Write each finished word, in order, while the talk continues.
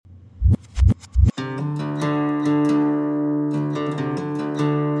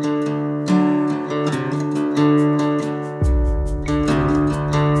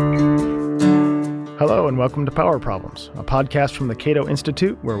welcome to Power Problems, a podcast from the Cato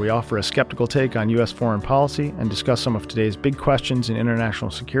Institute where we offer a skeptical take on U.S. foreign policy and discuss some of today's big questions in international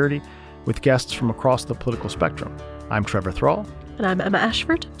security with guests from across the political spectrum. I'm Trevor Thrall. And I'm Emma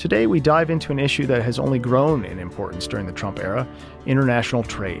Ashford. Today we dive into an issue that has only grown in importance during the Trump era, international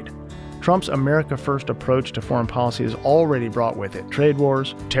trade. Trump's America First approach to foreign policy has already brought with it trade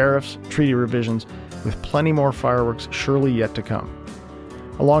wars, tariffs, treaty revisions, with plenty more fireworks surely yet to come.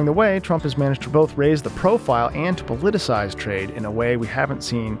 Along the way, Trump has managed to both raise the profile and to politicize trade in a way we haven't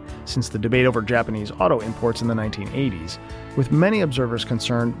seen since the debate over Japanese auto imports in the 1980s, with many observers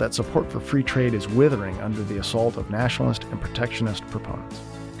concerned that support for free trade is withering under the assault of nationalist and protectionist proponents.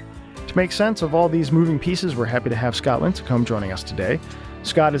 To make sense of all these moving pieces, we're happy to have Scott Lincicome joining us today.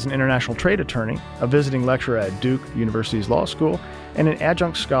 Scott is an international trade attorney, a visiting lecturer at Duke University's Law School, and an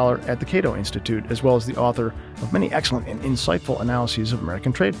adjunct scholar at the Cato Institute, as well as the author of many excellent and insightful analyses of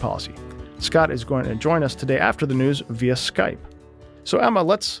American trade policy. Scott is going to join us today after the news via Skype. So Emma,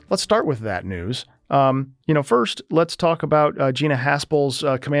 let's start with that news. First, let's talk about Gina Haspel's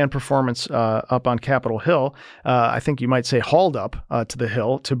command performance up on Capitol Hill. I think you might say hauled up to the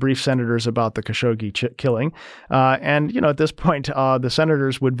Hill to brief senators about the Khashoggi killing. At this point, the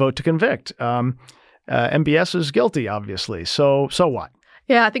senators would vote to convict. MBS is guilty, obviously. So what?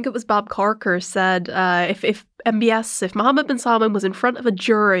 Yeah, I think it was Bob Corker said if Mohammed bin Salman was in front of a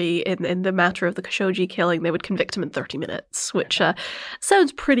jury in the matter of the Khashoggi killing, they would convict him in 30 minutes, which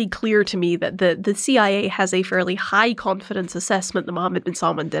sounds pretty clear to me that the CIA has a fairly high confidence assessment that Mohammed bin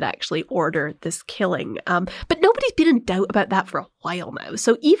Salman did actually order this killing. But nobody's been in doubt about that for a while now.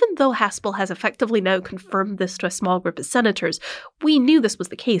 So even though Haspel has effectively now confirmed this to a small group of senators, we knew this was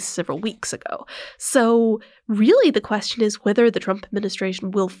the case several weeks ago. So really the question is whether the Trump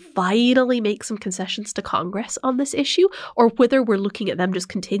administration will finally make some concessions to Congress on this issue, or whether we're looking at them just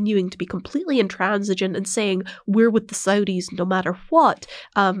continuing to be completely intransigent and saying we're with the Saudis no matter what,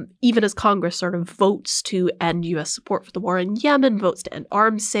 even as Congress sort of votes to end U.S. support for the war in Yemen, votes to end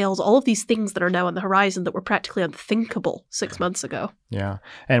arms sales, all of these things that are now on the horizon that were practically unthinkable 6 months ago. Yeah.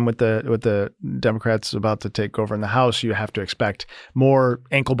 And with the Democrats about to take over in the House, you have to expect more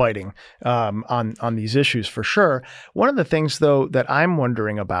ankle biting on these issues for sure. One of the things, though, that I'm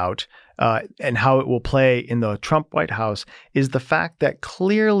wondering about and how it will play in the Trump White House is the fact that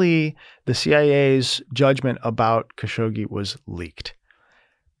clearly the CIA's judgment about Khashoggi was leaked.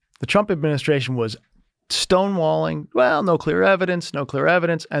 The Trump administration was stonewalling, well, no clear evidence.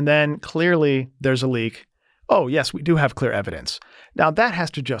 And then clearly there's a leak. Oh, yes, we do have clear evidence. Now, that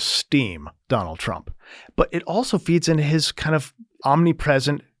has to just steam Donald Trump. But it also feeds into his kind of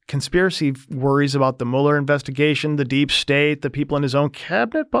omnipresent conspiracy worries about the Mueller investigation, the deep state, the people in his own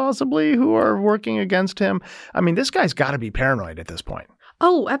cabinet possibly who are working against him. I mean, this guy's got to be paranoid at this point.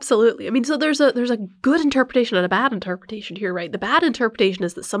 Oh, absolutely. I mean, so there's a good interpretation and a bad interpretation here, right? The bad interpretation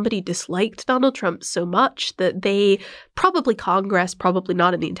is that somebody disliked Donald Trump so much that they, probably Congress, probably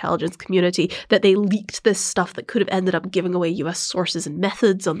not in the intelligence community, that they leaked this stuff that could have ended up giving away U.S. sources and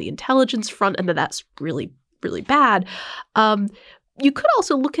methods on the intelligence front, and that's really, really bad. You could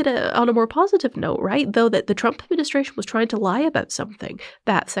also look at it on a more positive note, right? Though that the Trump administration was trying to lie about something,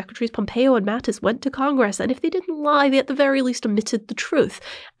 that Secretaries Pompeo and Mattis went to Congress, and if they didn't lie, they at the very least admitted the truth.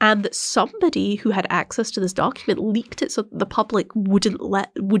 And that somebody who had access to this document leaked it so that the public would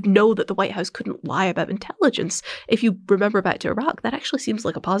know that the White House couldn't lie about intelligence. If you remember back to Iraq, that actually seems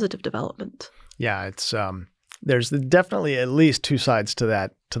like a positive development. Yeah, it's there's definitely at least two sides to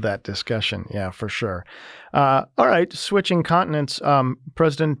that discussion. Yeah, for sure. All right, switching continents.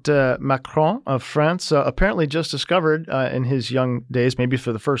 President Macron of France apparently just discovered in his young days, maybe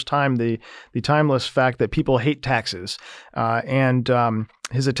for the first time, the timeless fact that people hate taxes. And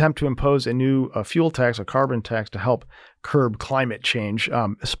his attempt to impose a new fuel tax, a carbon tax, to help curb climate change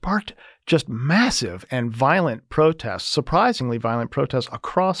sparked just massive and violent protests, surprisingly violent protests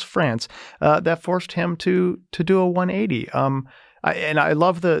across France that forced him to do a 180. I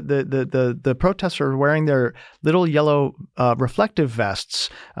love the protesters are wearing their little yellow reflective vests.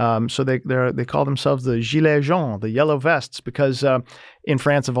 So they call themselves the Gilets jaunes, the yellow vests, because in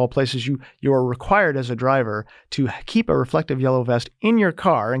France, of all places, you are required as a driver to keep a reflective yellow vest in your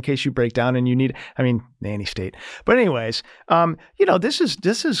car in case you break down and you need. I mean, nanny state. But anyways, this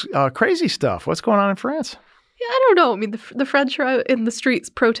is crazy stuff. What's going on in France? I don't know. I mean, the French are out in the streets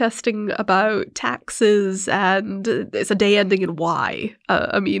protesting about taxes, and it's a day ending in Y.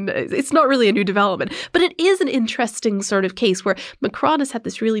 I mean, it's not really a new development, but it is an interesting sort of case where Macron has had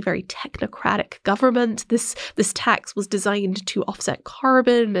this really very technocratic government. This tax was designed to offset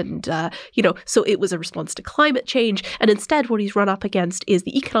carbon, and so it was a response to climate change. And instead, what he's run up against is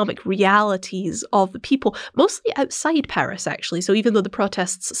the economic realities of the people, mostly outside Paris, actually. So even though the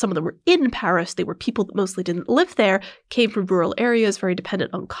protests, some of them were in Paris, they were people that mostly didn't live there, came from rural areas, very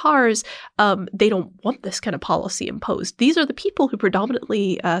dependent on cars. They don't want this kind of policy imposed. These are the people who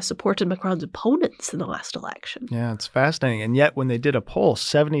predominantly supported Macron's opponents in the last election. Yeah, it's fascinating. And yet when they did a poll,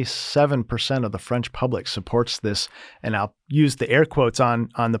 77% of the French public supports this, and I'll use the air quotes on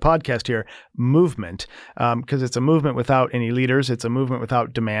the podcast here, movement, because it's a movement without any leaders. It's a movement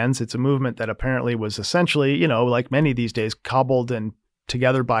without demands. It's a movement that apparently was essentially, like many these days, cobbled and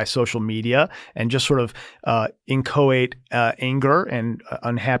together by social media and just sort of inchoate anger and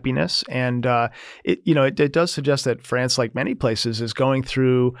unhappiness. And it does suggest that France, like many places, is going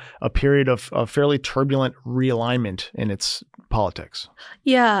through a period of fairly turbulent realignment in its politics.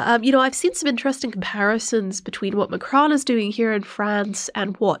 Yeah. I've seen some interesting comparisons between what Macron is doing here in France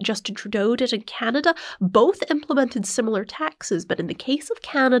and what Justin Trudeau did in Canada. Both implemented similar taxes, but in the case of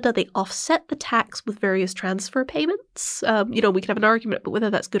Canada, they offset the tax with various transfer payments. We can have an argument about whether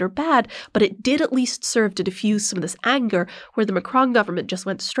that's good or bad, but it did at least serve to diffuse some of this anger where the Macron government just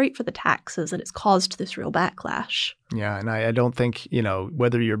went straight for the taxes, and it's caused this real backlash. Yeah, and I don't think,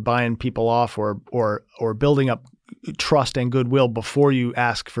 whether you're buying people off or building up trust and goodwill before you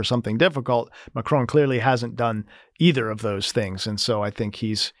ask for something difficult, Macron clearly hasn't done either of those things. And so I think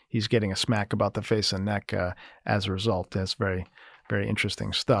he's getting a smack about the face and neck as a result. That's very, very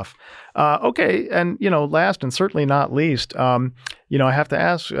interesting stuff. Okay. And, last and certainly not least, I have to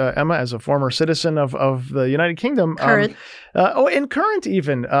ask, Emma, as a former citizen of the United Kingdom. Current. And current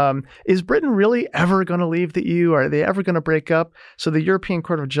even. Is Britain really ever going to leave the EU? Are they ever going to break up? So the European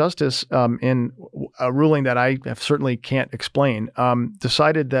Court of Justice, in a ruling that I certainly can't explain,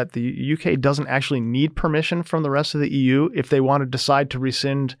 decided that the UK doesn't actually need permission from the rest of the EU if they want to decide to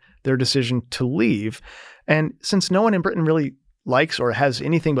rescind their decision to leave. And since no one in Britain really likes or has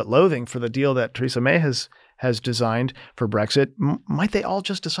anything but loathing for the deal that Theresa May has designed for Brexit, might they all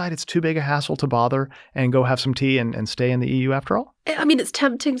just decide it's too big a hassle to bother and go have some tea and stay in the EU after all? I mean, it's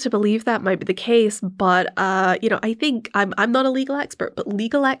tempting to believe that might be the case, but, I think I'm not a legal expert, but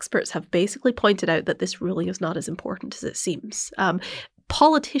legal experts have basically pointed out that this ruling is not as important as it seems.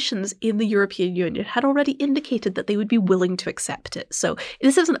 Politicians in the European Union had already indicated that they would be willing to accept it. So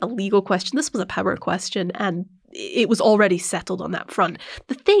this isn't a legal question. This was a power question, and it was already settled on that front.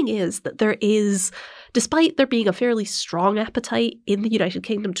 The thing is that there is, despite there being a fairly strong appetite in the United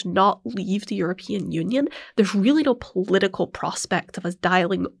Kingdom to not leave the European Union, there's really no political prospect of us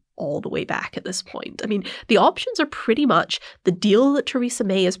dialing all the way back at this point. I mean, the options are pretty much the deal that Theresa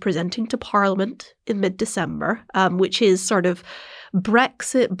May is presenting to Parliament in mid-December, which is sort of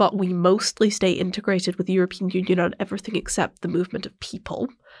Brexit, but we mostly stay integrated with the European Union on everything except the movement of people,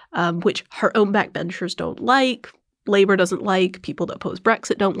 which her own backbenchers don't like. Labour doesn't like, people that oppose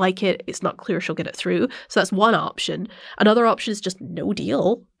Brexit don't like it. It's not clear she'll get it through. So that's one option. Another option is just no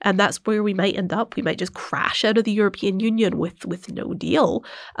deal. And that's where we might end up. We might just crash out of the European Union with no deal.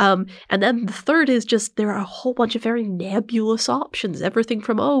 And then the third is just there are a whole bunch of very nebulous options. Everything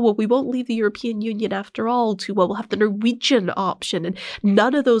from, we won't leave the European Union after all, to, we'll have the Norwegian option. And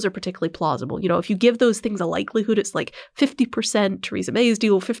none of those are particularly plausible. If you give those things a likelihood, it's like 50% Theresa May's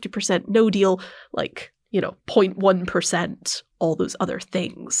deal, 50% no deal, 0.1%, all those other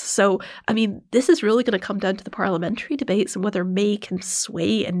things. So, I mean, this is really going to come down to the parliamentary debates and whether May can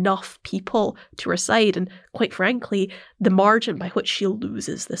sway enough people to her side. And quite frankly, the margin by which she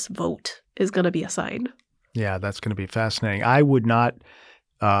loses this vote is going to be a sign. Yeah, that's going to be fascinating. I would not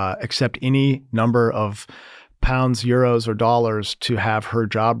accept any number of pounds, euros, or dollars to have her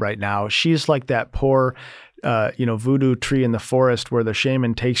job right now. She's like that poor voodoo tree in the forest where the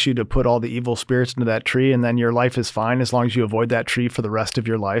shaman takes you to put all the evil spirits into that tree, and then your life is fine as long as you avoid that tree for the rest of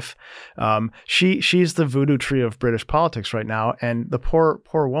your life. She's the voodoo tree of British politics right now, and the poor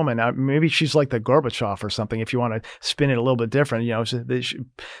woman. Maybe she's like the Gorbachev or something. If you want to spin it a little bit different,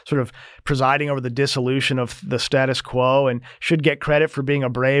 sort of presiding over the dissolution of the status quo, and should get credit for being a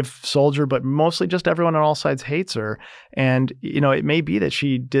brave soldier, but mostly just everyone on all sides hates her. And it may be that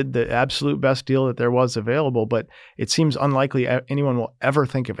she did the absolute best deal that there was available, but it seems unlikely anyone will ever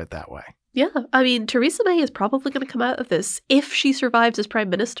think of it that way. Yeah, I mean, Theresa May is probably going to come out of this, if she survives as Prime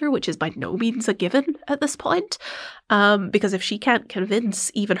Minister, which is by no means a given at this point. Because if she can't convince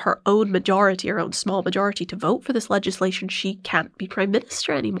even her own majority, her own small majority, to vote for this legislation, she can't be prime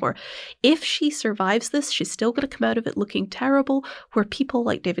minister anymore. If she survives this, she's still going to come out of it looking terrible, where people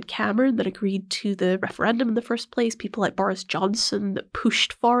like David Cameron that agreed to the referendum in the first place, people like Boris Johnson that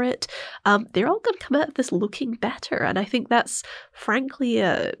pushed for it, they're all going to come out of this looking better. And I think that's, frankly,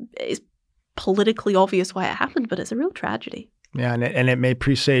 is politically obvious why it happened, but it's a real tragedy. Yeah, and it may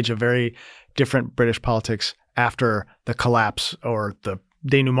presage a very different British politics after the collapse or the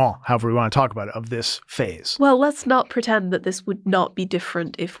denouement, however we want to talk about it, of this phase. Well, let's not pretend that this would not be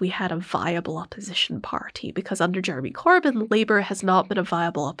different if we had a viable opposition party, because under Jeremy Corbyn, Labour has not been a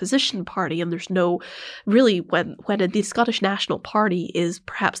viable opposition party, and there's no really, when the Scottish National Party is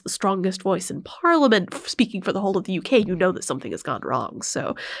perhaps the strongest voice in Parliament, speaking for the whole of the UK, you know that something has gone wrong.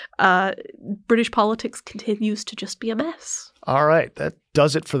 So British politics continues to just be a mess. All right, that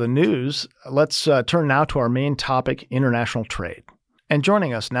does it for the news. Let's turn now to our main topic, international trade. And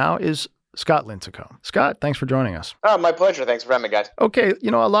joining us now is Scott Lincicome. Scott, thanks for joining us. Oh, my pleasure. Thanks for having me, guys. Okay,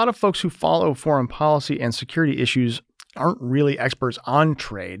 a lot of folks who follow foreign policy and security issues aren't really experts on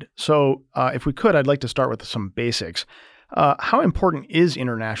trade. So if we could, I'd like to start with some basics. How important is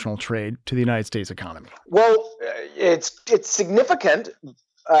international trade to the United States economy? Well, it's significant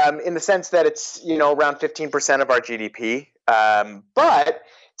in the sense that it's, around 15% of our GDP. But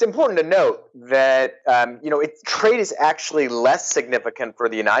it's important to note that, trade is actually less significant for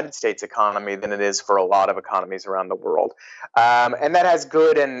the United States economy than it is for a lot of economies around the world. And that has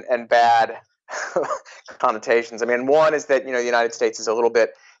good and bad connotations. I mean, one is that, the United States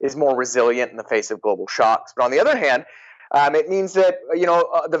is more resilient in the face of global shocks. But on the other hand, it means that,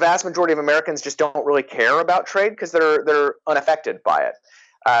 the vast majority of Americans just don't really care about trade because they're unaffected by it.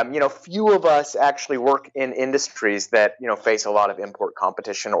 Few of us actually work in industries that, face a lot of import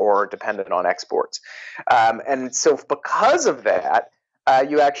competition or are dependent on exports. And so because of that,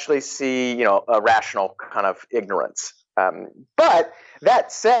 you actually see, a rational kind of ignorance. But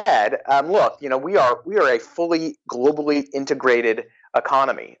that said, look, we are a fully globally integrated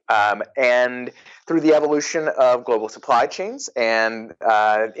economy. And through the evolution of global supply chains and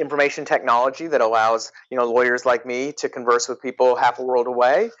information technology that allows, lawyers like me to converse with people half a world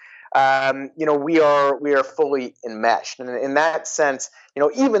away, we are fully enmeshed. And in that sense,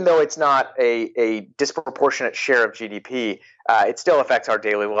 even though it's not a disproportionate share of GDP, it still affects our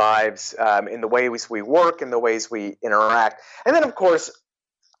daily lives in the ways we work, in the ways we interact. And then, of course,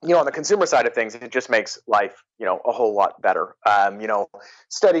 on the consumer side of things, it just makes life, a whole lot better.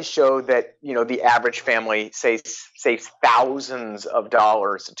 Studies show that, the average family saves thousands of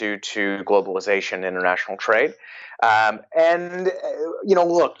dollars due to globalization, international trade.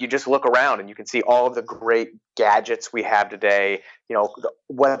 Look, you just look around and you can see all of the great gadgets we have today,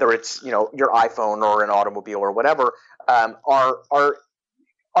 whether it's, your iPhone or an automobile or whatever, are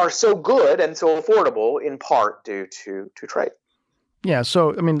so good and so affordable in part due to trade. Yeah. So,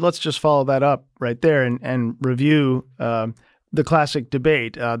 let's just follow that up right there and review the classic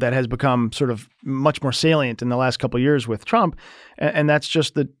debate that has become sort of much more salient in the last couple of years with Trump. And that's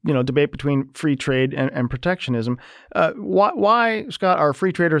just the, debate between free trade and protectionism. Why, Scott, are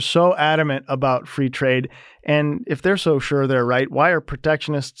free traders so adamant about free trade? And if they're so sure they're right, why are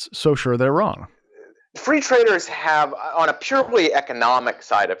protectionists so sure they're wrong? Free traders have, on a purely economic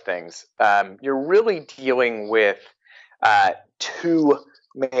side of things, you're really dealing with two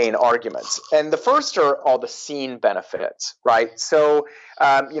main arguments. And the first are all the seen benefits, right? So,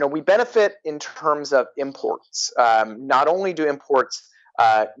 we benefit in terms of imports. Not only do imports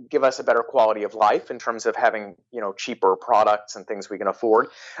give us a better quality of life in terms of having, cheaper products and things we can afford,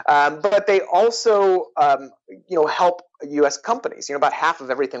 but they also, help U.S. companies. About half of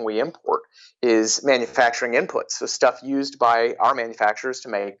everything we import is manufacturing inputs, so stuff used by our manufacturers to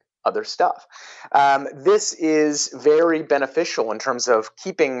make other stuff. This is very beneficial in terms of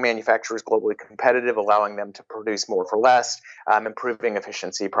keeping manufacturers globally competitive, allowing them to produce more for less, improving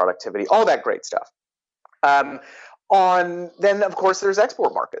efficiency, productivity, all that great stuff. Then, of course, there's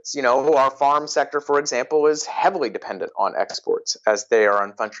export markets. Our farm sector, for example, is heavily dependent on exports, as they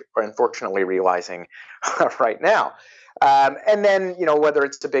are unfortunately realizing right now. And then, whether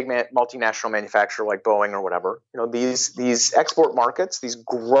it's a big multinational manufacturer like Boeing or whatever, these export markets, these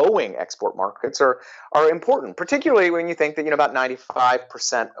growing export markets are important, particularly when you think that, about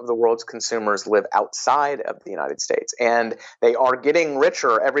 95% of the world's consumers live outside of the United States, and they are getting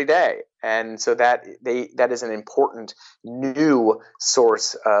richer every day. And so that is an important new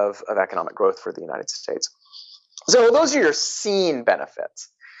source of economic growth for the United States. So those are your seen benefits.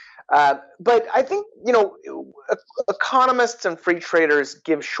 But I think, economists and free traders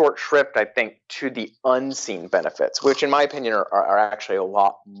give short shrift, I think, to the unseen benefits, which in my opinion are actually a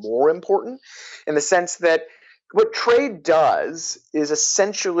lot more important, in the sense that what trade does is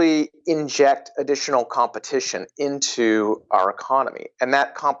essentially inject additional competition into our economy. And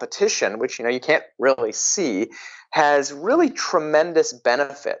that competition, which you can't really see, has really tremendous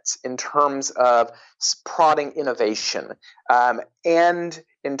benefits in terms of prodding innovation, and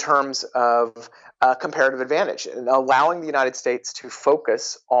in terms of comparative advantage, and allowing the United States to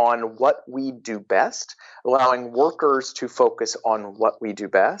focus on what we do best, allowing workers to focus on what we do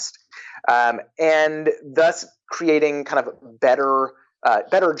best, and thus creating kind of better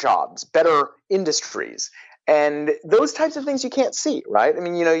jobs, better industries. And those types of things you can't see, right? I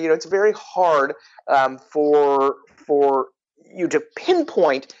mean, it's very hard for you to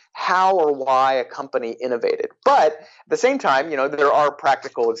pinpoint how or why a company innovated. But at the same time, there are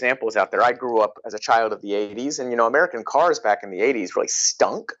practical examples out there. I grew up as a child of the 80s, and, American cars back in the 80s really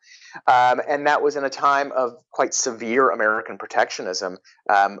stunk. And that was in a time of quite severe American protectionism,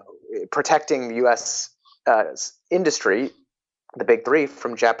 protecting the U.S. Industry, the big three,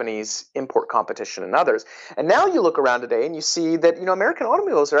 from Japanese import competition and others. And now you look around today and you see that, American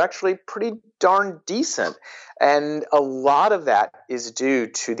automobiles are actually pretty darn decent. And a lot of that is due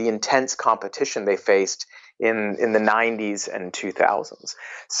to the intense competition they faced in the 90s and 2000s.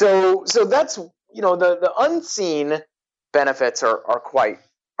 So that's, the unseen benefits are quite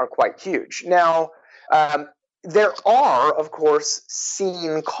huge. Now, there are, of course,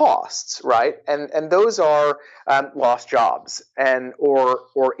 seen costs, right? And those are lost jobs and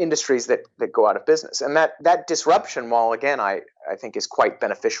or industries that go out of business. And that disruption, while again I think is quite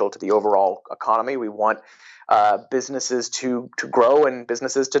beneficial to the overall economy. We want businesses to grow and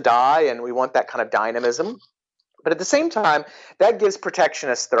businesses to die, and we want that kind of dynamism. But at the same time, that gives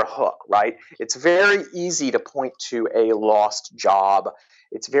protectionists their hook, right? It's very easy to point to a lost job.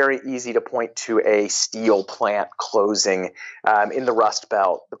 It's very easy to point to a steel plant closing in the Rust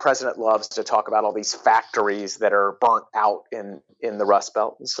Belt. The president loves to talk about all these factories that are burnt out in the Rust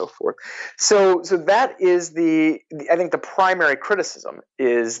Belt and so forth. So that is I think the primary criticism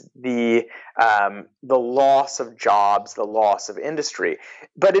is the loss of jobs, the loss of industry.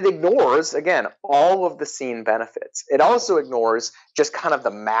 But it ignores, again, all of the seen benefits. It also ignores just kind of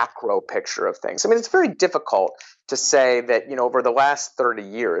the macro picture of things. I mean, it's very difficult to say that, over the last 30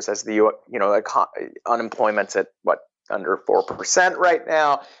 years, as the, unemployment's at under 4% right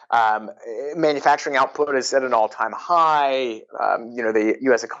now. Manufacturing output is at an all-time high. The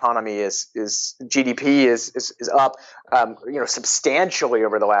U.S. economy GDP is up, substantially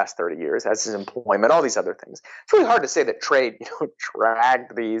over the last 30 years, as is employment, all these other things. It's really hard to say that trade,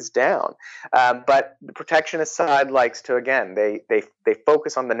 dragged these down. But the protectionist side likes to, again, they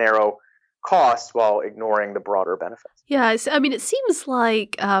focus on the narrow costs while ignoring the broader benefits. Yeah, I mean, it seems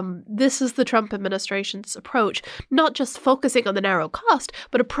like this is the Trump administration's approach, not just focusing on the narrow cost,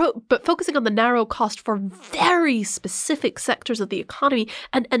 but focusing on the narrow cost for very specific sectors of the economy,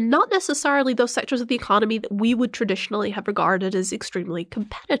 and not necessarily those sectors of the economy that we would traditionally have regarded as extremely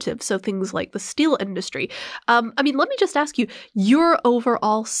competitive. So things like the steel industry. I mean, let me just ask you your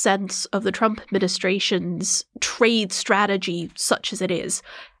overall sense of the Trump administration's trade strategy, such as it is.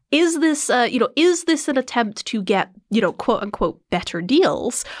 Is this an attempt to get, quote unquote, better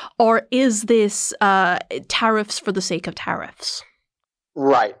deals, or is this tariffs for the sake of tariffs?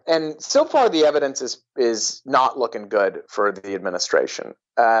 Right. And so far the evidence is not looking good for the administration.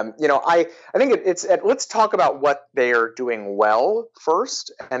 I think let's talk about what they are doing well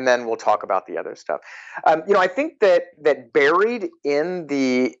first, and then we'll talk about the other stuff. I think that buried in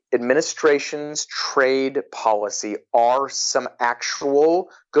the administration's trade policy are some actual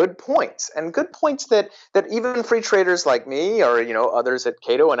good points, and good points that even free traders like me or others at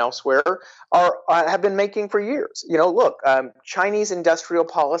Cato and elsewhere have been making for years. Look, Chinese industrial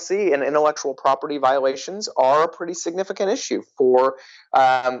policy and intellectual property violations are a pretty significant issue for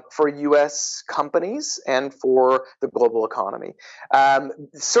U.S. companies and for the global economy.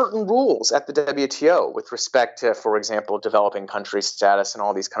 Certain rules at the WTO with respect to, for example, developing country status and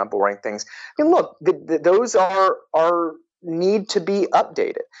all these kind of boring things. I mean, look, those are need to be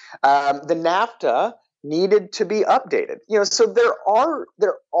updated. The NAFTA needed to be updated. So there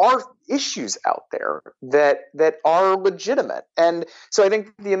are issues out there that are legitimate. And so I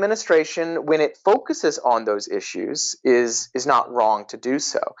think the administration, when it focuses on those issues, is not wrong to do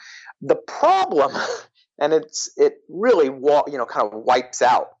so. The problem, and it really kind of wipes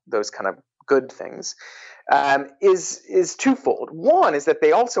out those kind of good things, is twofold. One is that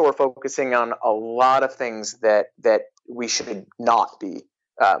they also are focusing on a lot of things that we should not be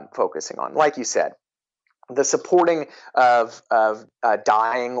focusing on. Like you said, the supporting of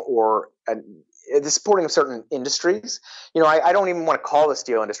dying or the supporting of certain industries. I don't even want to call the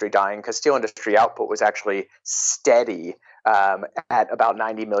steel industry dying, because steel industry output was actually steady at about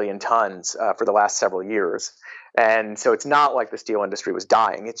 90 million tons for the last several years. And so it's not like the steel industry was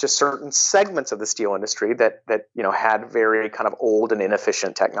dying. It's just certain segments of the steel industry that had very kind of old and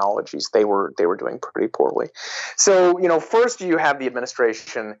inefficient technologies. They were doing pretty poorly. So first you have the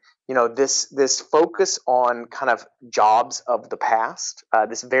administration. This focus on kind of jobs of the past,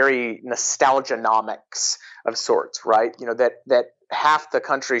 this very nostalgianomics of sorts, right? That half the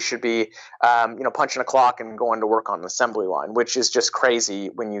country should be, punching a clock and going to work on an assembly line, which is just crazy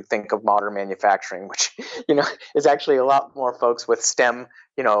when you think of modern manufacturing, which, is actually a lot more folks with STEM,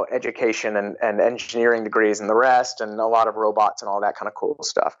 education and engineering degrees and the rest, and a lot of robots and all that kind of cool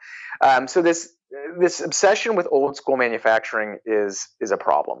stuff. So this obsession with old school manufacturing is a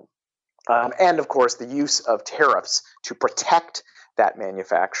problem. And of course, the use of tariffs to protect that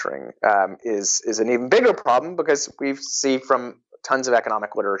manufacturing is an even bigger problem, because we see from tons of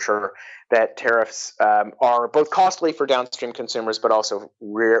economic literature that tariffs are both costly for downstream consumers, but also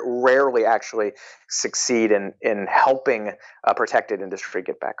rarely actually succeed in helping a protected industry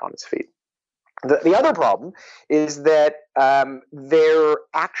get back on its feet. The other problem is that their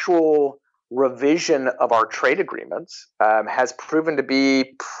actual revision of our trade agreements has proven to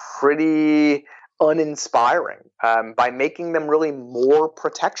be pretty uninspiring by making them really more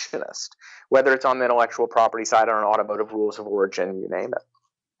protectionist, whether it's on the intellectual property side or on automotive rules of origin, you name it.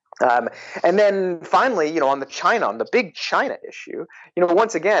 And then finally, on the big China issue,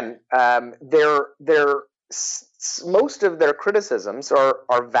 once again, most of their criticisms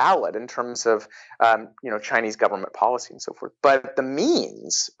are valid in terms of Chinese government policy and so forth, but the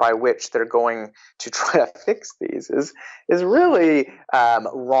means by which they're going to try to fix these is really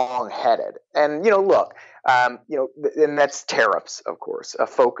wrong-headed. And look, and that's tariffs, of course, a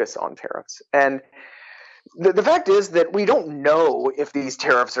focus on tariffs. And the fact is that we don't know if these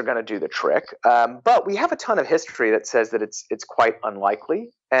tariffs are going to do the trick, but we have a ton of history that says that it's quite unlikely.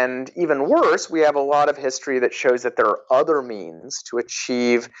 And even worse, we have a lot of history that shows that there are other means to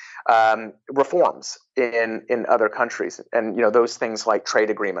achieve reforms in other countries. And those things like trade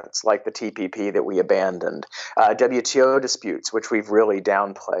agreements, like the TPP that we abandoned, WTO disputes, which we've really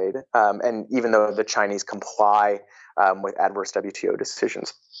downplayed, and even though the Chinese comply with adverse WTO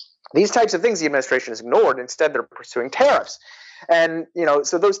decisions. These types of things the administration has ignored. Instead, they're pursuing tariffs. And,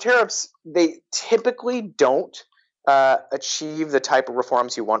 so those tariffs, they typically don't achieve the type of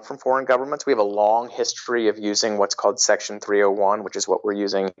reforms you want from foreign governments. We have a long history of using what's called Section 301, which is what we're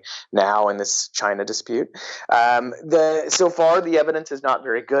using now in this China dispute. So far, the evidence is not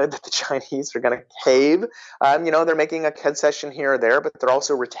very good that the Chinese are going to cave. They're making a concession here or there, but they're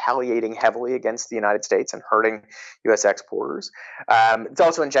also retaliating heavily against the United States and hurting U.S. exporters. It's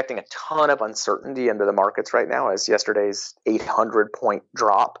also injecting a ton of uncertainty into the markets right now, as yesterday's 800-point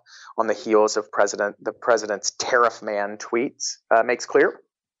drop on the heels of the president's tariff man tweets makes clear.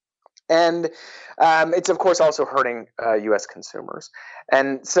 And it's, of course, also hurting U.S. consumers.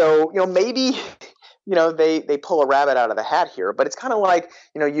 And so, maybe, they pull a rabbit out of the hat here, but it's kind of like,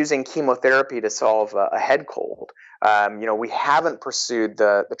 using chemotherapy to solve a head cold. We haven't pursued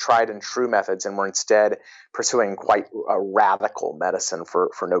the tried and true methods, and we're instead pursuing quite a radical medicine for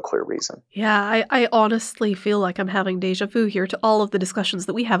no clear reason. Yeah, I honestly feel like I'm having deja vu here to all of the discussions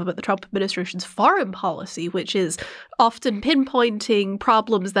that we have about the Trump administration's foreign policy, which is often pinpointing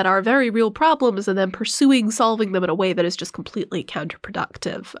problems that are very real problems and then pursuing solving them in a way that is just completely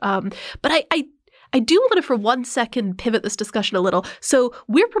counterproductive. But I do want to, for 1 second, pivot this discussion a little. So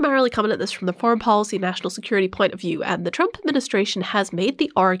we're primarily coming at this from the foreign policy, national security point of view, and the Trump administration has made the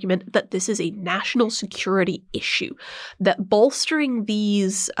argument that this is a national security issue, that bolstering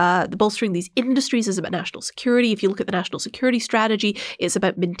these industries is about national security. If you look at the national security strategy, it's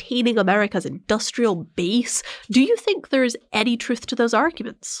about maintaining America's industrial base. Do you think there's any truth to those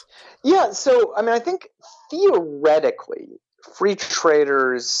arguments? Yeah, so, I think theoretically, free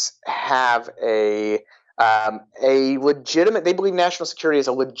traders have a legitimate, they believe national security is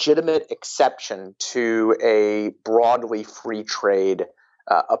a legitimate exception to a broadly free trade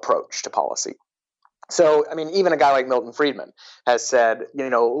approach to policy. So, even a guy like Milton Friedman has said,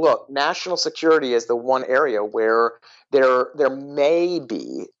 look, national security is the one area where there may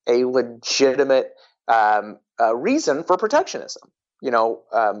be a legitimate reason for protectionism.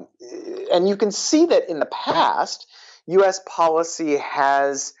 And you can see that in the past, U.S. policy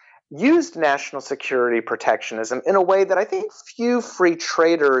has used national security protectionism in a way that I think few free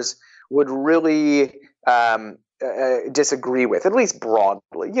traders would really disagree with, at least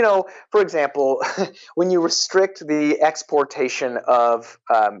broadly. For example, when you restrict the exportation of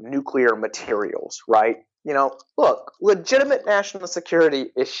nuclear materials, right? Look, legitimate national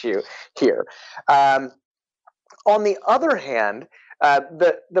security issue here. On the other hand,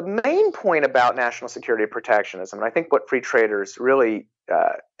 the main point about national security protectionism, and I think what free traders really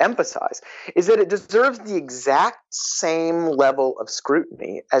emphasize, is that it deserves the exact same level of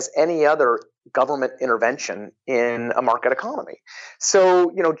scrutiny as any other government intervention in a market economy.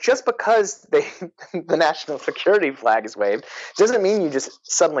 So, just because the national security flag is waved doesn't mean you just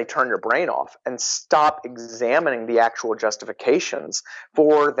suddenly turn your brain off and stop examining the actual justifications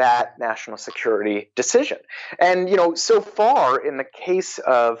for that national security decision. And, so far in the case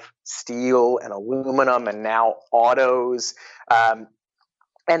of steel and aluminum and now autos,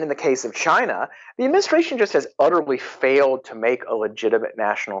 and in the case of China, the administration just has utterly failed to make a legitimate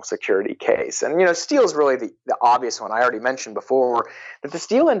national security case. And, steel is really the obvious one. I already mentioned before that the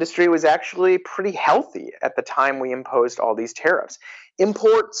steel industry was actually pretty healthy at the time we imposed all these tariffs.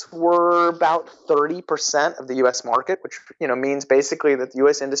 Imports were about 30% of the U.S. market, which means basically that the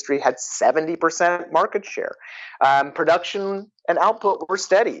U.S. industry had 70% market share. Production and output were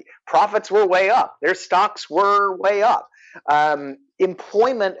steady. Profits were way up. Their stocks were way up.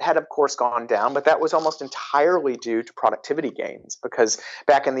 Employment had, of course, gone down, but that was almost entirely due to productivity gains, because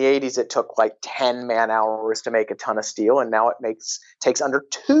back in the 80s, it took like 10 man-hours to make a ton of steel, and now it takes under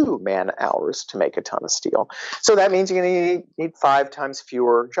 2 man-hours to make a ton of steel. So that means you're going to need 5 times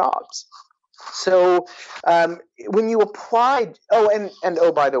fewer jobs. So when you applied,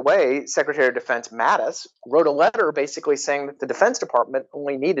 by the way, Secretary of Defense Mattis wrote a letter basically saying that the Defense Department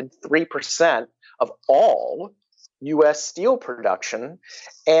only needed 3% of all U.S. steel production,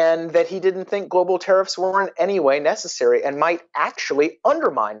 and that he didn't think global tariffs were in any way necessary and might actually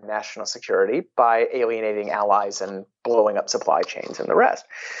undermine national security by alienating allies and blowing up supply chains and the rest.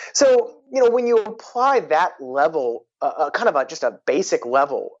 So, when you apply that level, just a basic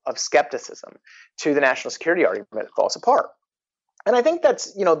level of skepticism to the national security argument, it falls apart. And I think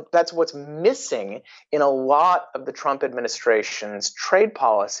that's what's missing in a lot of the Trump administration's trade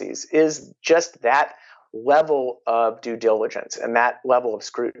policies, is just that level of due diligence and that level of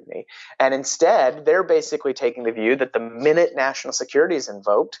scrutiny. And instead, they're basically taking the view that the minute national security is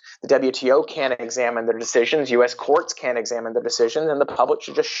invoked, the WTO can't examine their decisions, U.S. courts can't examine their decisions, and the public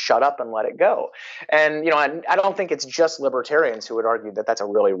should just shut up and let it go. And, I don't think it's just libertarians who would argue that that's a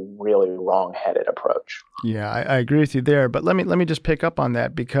really, really wrong-headed approach. Yeah, I agree with you there. But let me just pick up on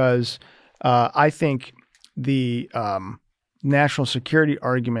that, because I think the national security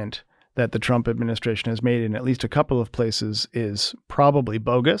argument that the Trump administration has made in at least a couple of places is probably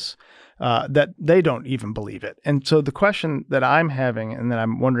bogus, that they don't even believe it. And so the question that I'm having, and that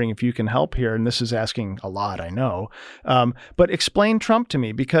I'm wondering if you can help here, and this is asking a lot, I know, but explain Trump to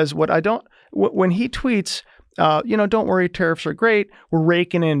me, because when he tweets, don't worry, tariffs are great, we're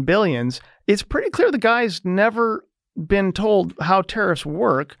raking in billions, it's pretty clear the guy's never been told how tariffs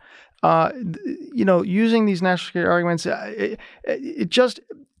work. Using these national security arguments, it just,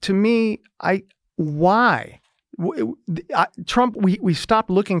 to me, why? Trump, we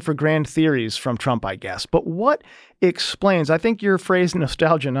stopped looking for grand theories from Trump, I guess. But what explains, I think your phrase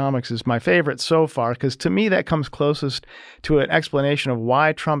nostalgianomics is my favorite so far, because to me that comes closest to an explanation of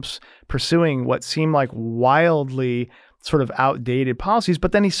why Trump's pursuing what seem like wildly sort of outdated policies,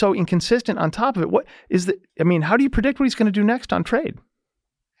 but then he's so inconsistent on top of it. How do you predict what he's going to do next on trade?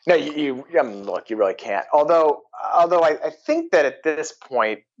 No, look, you really can't. Although I think that at this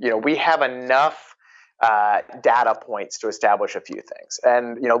point, we have enough data points to establish a few things.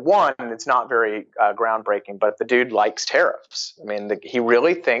 And, one, it's not very groundbreaking, but the dude likes tariffs. He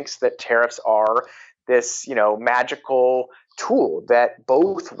really thinks that tariffs are this, magical tool that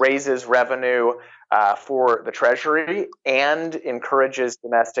both raises revenue for the Treasury and encourages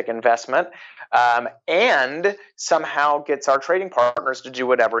domestic investment, and somehow gets our trading partners to do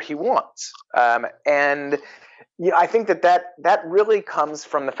whatever he wants. I think that really comes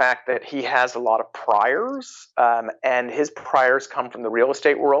from the fact that he has a lot of priors, and his priors come from the real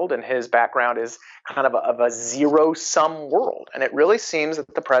estate world, and his background is kind of a zero-sum world. And it really seems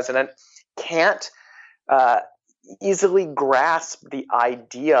that the president can't easily grasp the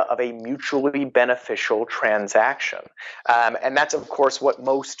idea of a mutually beneficial transaction. And that's, of course, what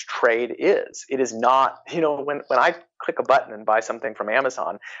most trade is. It is not, when I click a button and buy something from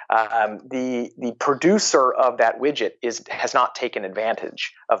Amazon, the producer of that widget has not taken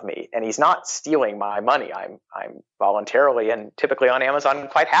advantage of me, and he's not stealing my money. I'm voluntarily and typically on Amazon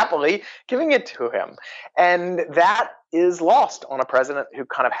quite happily giving it to him. And that is lost on a president who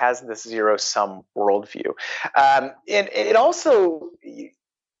kind of has this zero-sum worldview. And it also,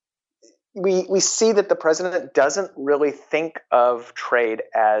 we see that the president doesn't really think of trade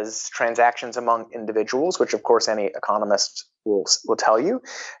as transactions among individuals, which of course any economist will tell you.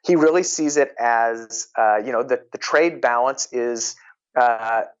 He really sees it as, the trade balance is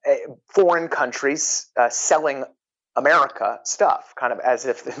foreign countries selling America stuff, kind of as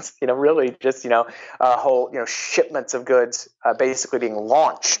if it's, really just, a whole, shipments of goods basically being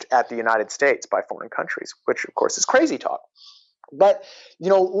launched at the United States by foreign countries, which of course is crazy talk. But,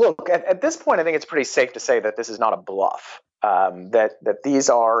 look, at this point, I think it's pretty safe to say that this is not a bluff, that these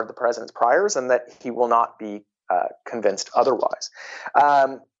are the president's priors and that he will not be convinced otherwise.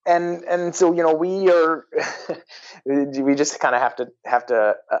 And so, we are, we just kind of have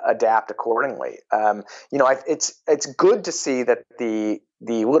to adapt accordingly. It's good to see that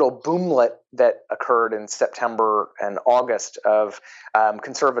the little boomlet that occurred in September and August of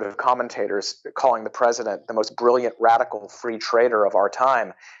conservative commentators calling the president the most brilliant radical free trader of our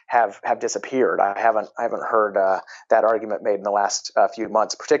time have disappeared. I haven't heard that argument made in the last few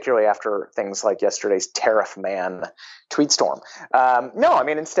months, particularly after things like yesterday's tariff man tweet storm. No, I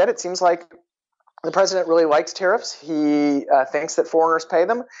mean, instead it seems like the president really likes tariffs. He thinks that foreigners pay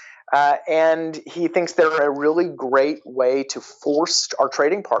them. And he thinks they're a really great way to force our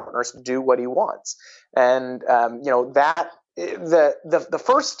trading partners to do what he wants. And that the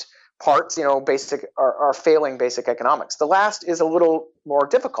first parts, are failing basic economics. The last is a little more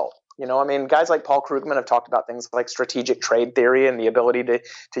difficult. Guys like Paul Krugman have talked about things like strategic trade theory and the ability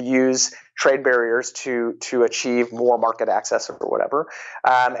to use trade barriers to achieve more market access or whatever.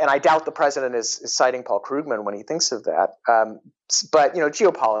 And I doubt the president is citing Paul Krugman when he thinks of that. But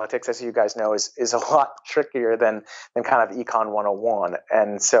geopolitics, as you guys know, is a lot trickier than kind of Econ 101.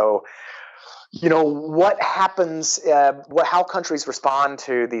 And so, what happens, how countries respond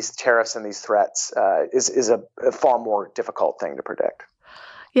to these tariffs and these threats is a far more difficult thing to predict.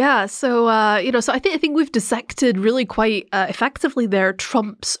 Yeah, so so I think we've dissected really quite effectively there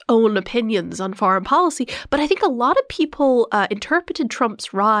Trump's own opinions on foreign policy, but I think a lot of people interpreted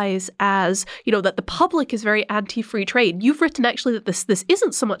Trump's rise as that the public is very anti-free trade. You've written actually that this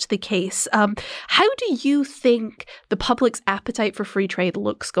isn't so much the case. How do you think the public's appetite for free trade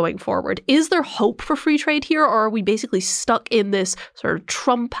looks going forward? Is there hope for free trade here, or are we basically stuck in this sort of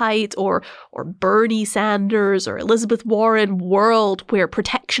Trumpite or Bernie Sanders or Elizabeth Warren world where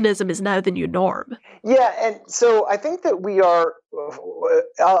protectionism is now the new norm? Yeah, and so I think that we are.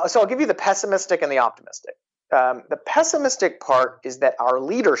 So I'll give you the pessimistic and the optimistic. The pessimistic part is that our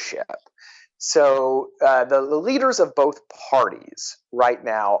leadership, so the leaders of both parties right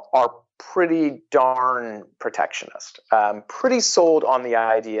now are pretty darn protectionist, pretty sold on the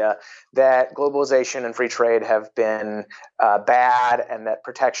idea that globalization and free trade have been bad, and that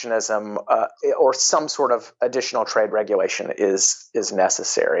protectionism or some sort of additional trade regulation is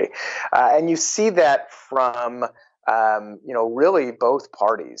necessary. And you see that from really both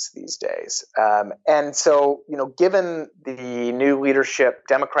parties these days. And so, given the new leadership,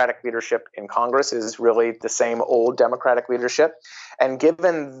 Democratic leadership in Congress is really the same old Democratic leadership, and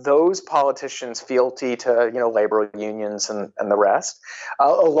given those politicians' fealty to, labor unions and the rest,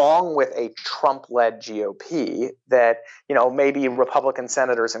 along with a Trump-led GOP that, maybe Republican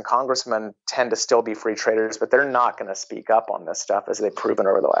senators and congressmen tend to still be free traders, but they're not going to speak up on this stuff, as they've proven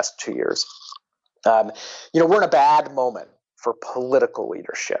over the last 2 years. We're in a bad moment for political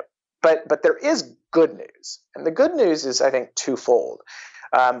leadership, but there is good news, and the good news is, I think, twofold.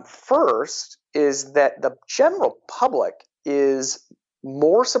 First is that the general public is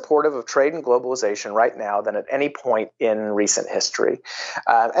more supportive of trade and globalization right now than at any point in recent history.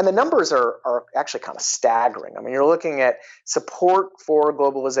 And the numbers are actually kind of staggering. I mean, you're looking at support for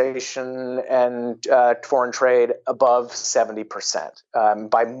globalization and foreign trade above 70%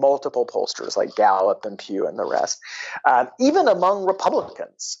 by multiple pollsters like Gallup and Pew and the rest. Even among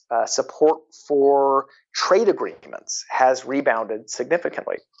Republicans, support for trade agreements has rebounded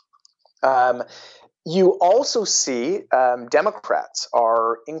significantly. You also see Democrats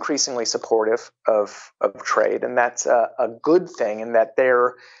are increasingly supportive of trade, and that's a good thing in that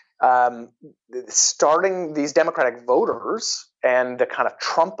they're starting, these Democratic voters and the kind of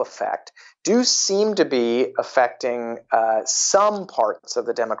Trump effect do seem to be affecting some parts of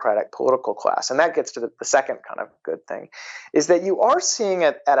the Democratic political class. And that gets to the second kind of good thing, is that you are seeing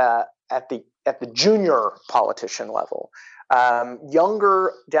it at the junior politician level.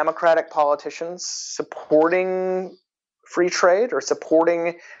 Younger Democratic politicians supporting free trade or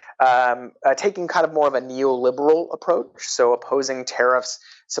supporting taking kind of more of a neoliberal approach, so opposing tariffs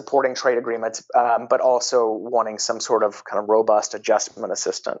supporting trade agreements, but also wanting some sort of kind of robust adjustment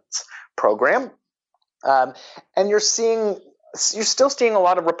assistance program. And you're still seeing a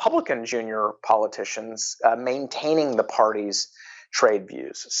lot of Republican junior politicians maintaining the party's trade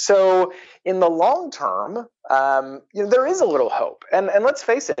views. So in the long term, there is a little hope. And let's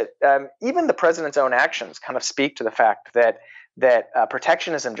face it, even the president's own actions kind of speak to the fact that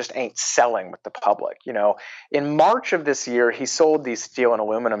protectionism just ain't selling with the public. In March of this year, he sold these steel and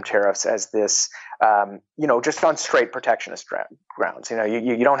aluminum tariffs as this, just on straight protectionist grounds.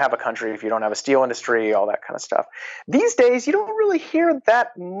 You don't have a country if you don't have a steel industry, all that kind of stuff. These days, you don't really hear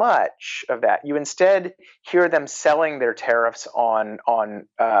that much of that. You instead hear them selling their tariffs on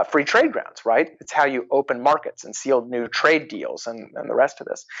free trade grounds, right? It's how you open markets and seal new trade deals and the rest of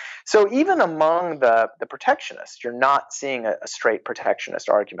this. So even among the protectionists, you're not seeing a straight protectionist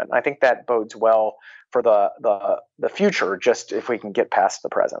argument. And I think that bodes well for the future, just if we can get past the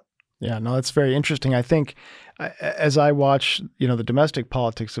present. Yeah, no, that's very interesting. I think as I watch, the domestic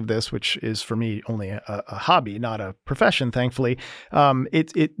politics of this, which is for me only a hobby, not a profession, thankfully,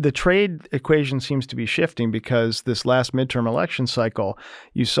 the trade equation seems to be shifting because this last midterm election cycle,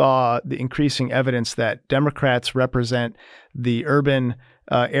 you saw the increasing evidence that Democrats represent the urban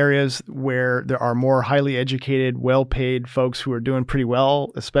areas where there are more highly educated, well-paid folks who are doing pretty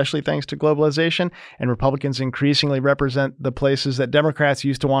well, especially thanks to globalization. And Republicans increasingly represent the places that Democrats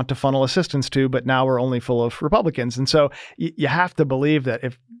used to want to funnel assistance to, but now are only full of Republicans. And so you have to believe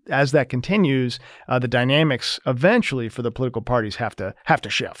that as that continues, the dynamics eventually for the political parties have to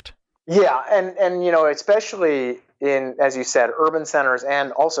shift. Yeah, and especially in, as you said, urban centers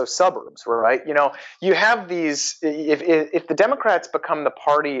and also suburbs, right? You have these. If the Democrats become the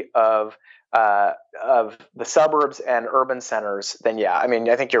party of the suburbs and urban centers, then yeah,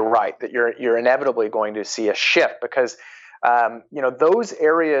 I think you're right that you're inevitably going to see a shift because those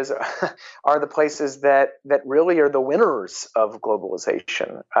areas are the places that really are the winners of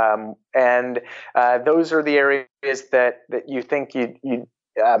globalization, and those are the areas that you think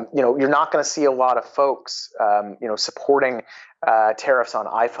you're not going to see a lot of folks, supporting tariffs on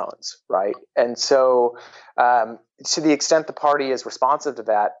iPhones, right? And so, to the extent the party is responsive to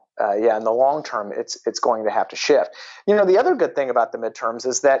that, in the long term, it's going to have to shift. The other good thing about the midterms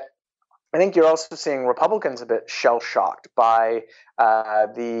is that I think you're also seeing Republicans a bit shell-shocked by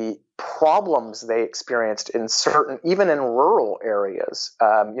the problems they experienced even in rural areas.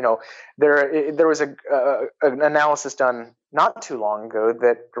 There was an analysis done not too long ago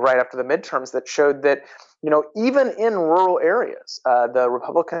that right after the midterms that showed that, even in rural areas, the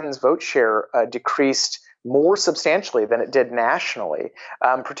Republicans' vote share decreased more substantially than it did nationally,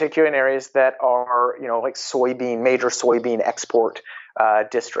 particularly in areas that are, like major soybean export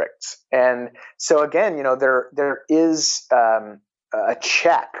districts. And so again, there is a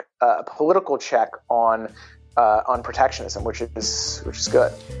political check on protectionism, which is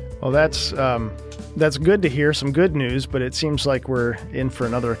good. Well, that's good to hear, some good news, but it seems like we're in for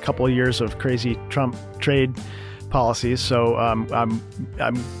another couple of years of crazy Trump trade policies. So I'm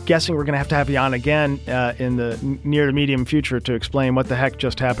guessing we're going to have you on again in the near to medium future to explain what the heck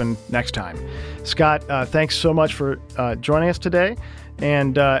just happened next time. Scott, thanks so much for joining us today.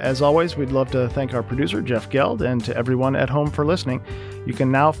 And as always, we'd love to thank our producer, Jeff Geld, and to everyone at home for listening. You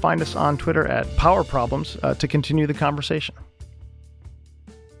can now find us on Twitter at Power Problems to continue the conversation.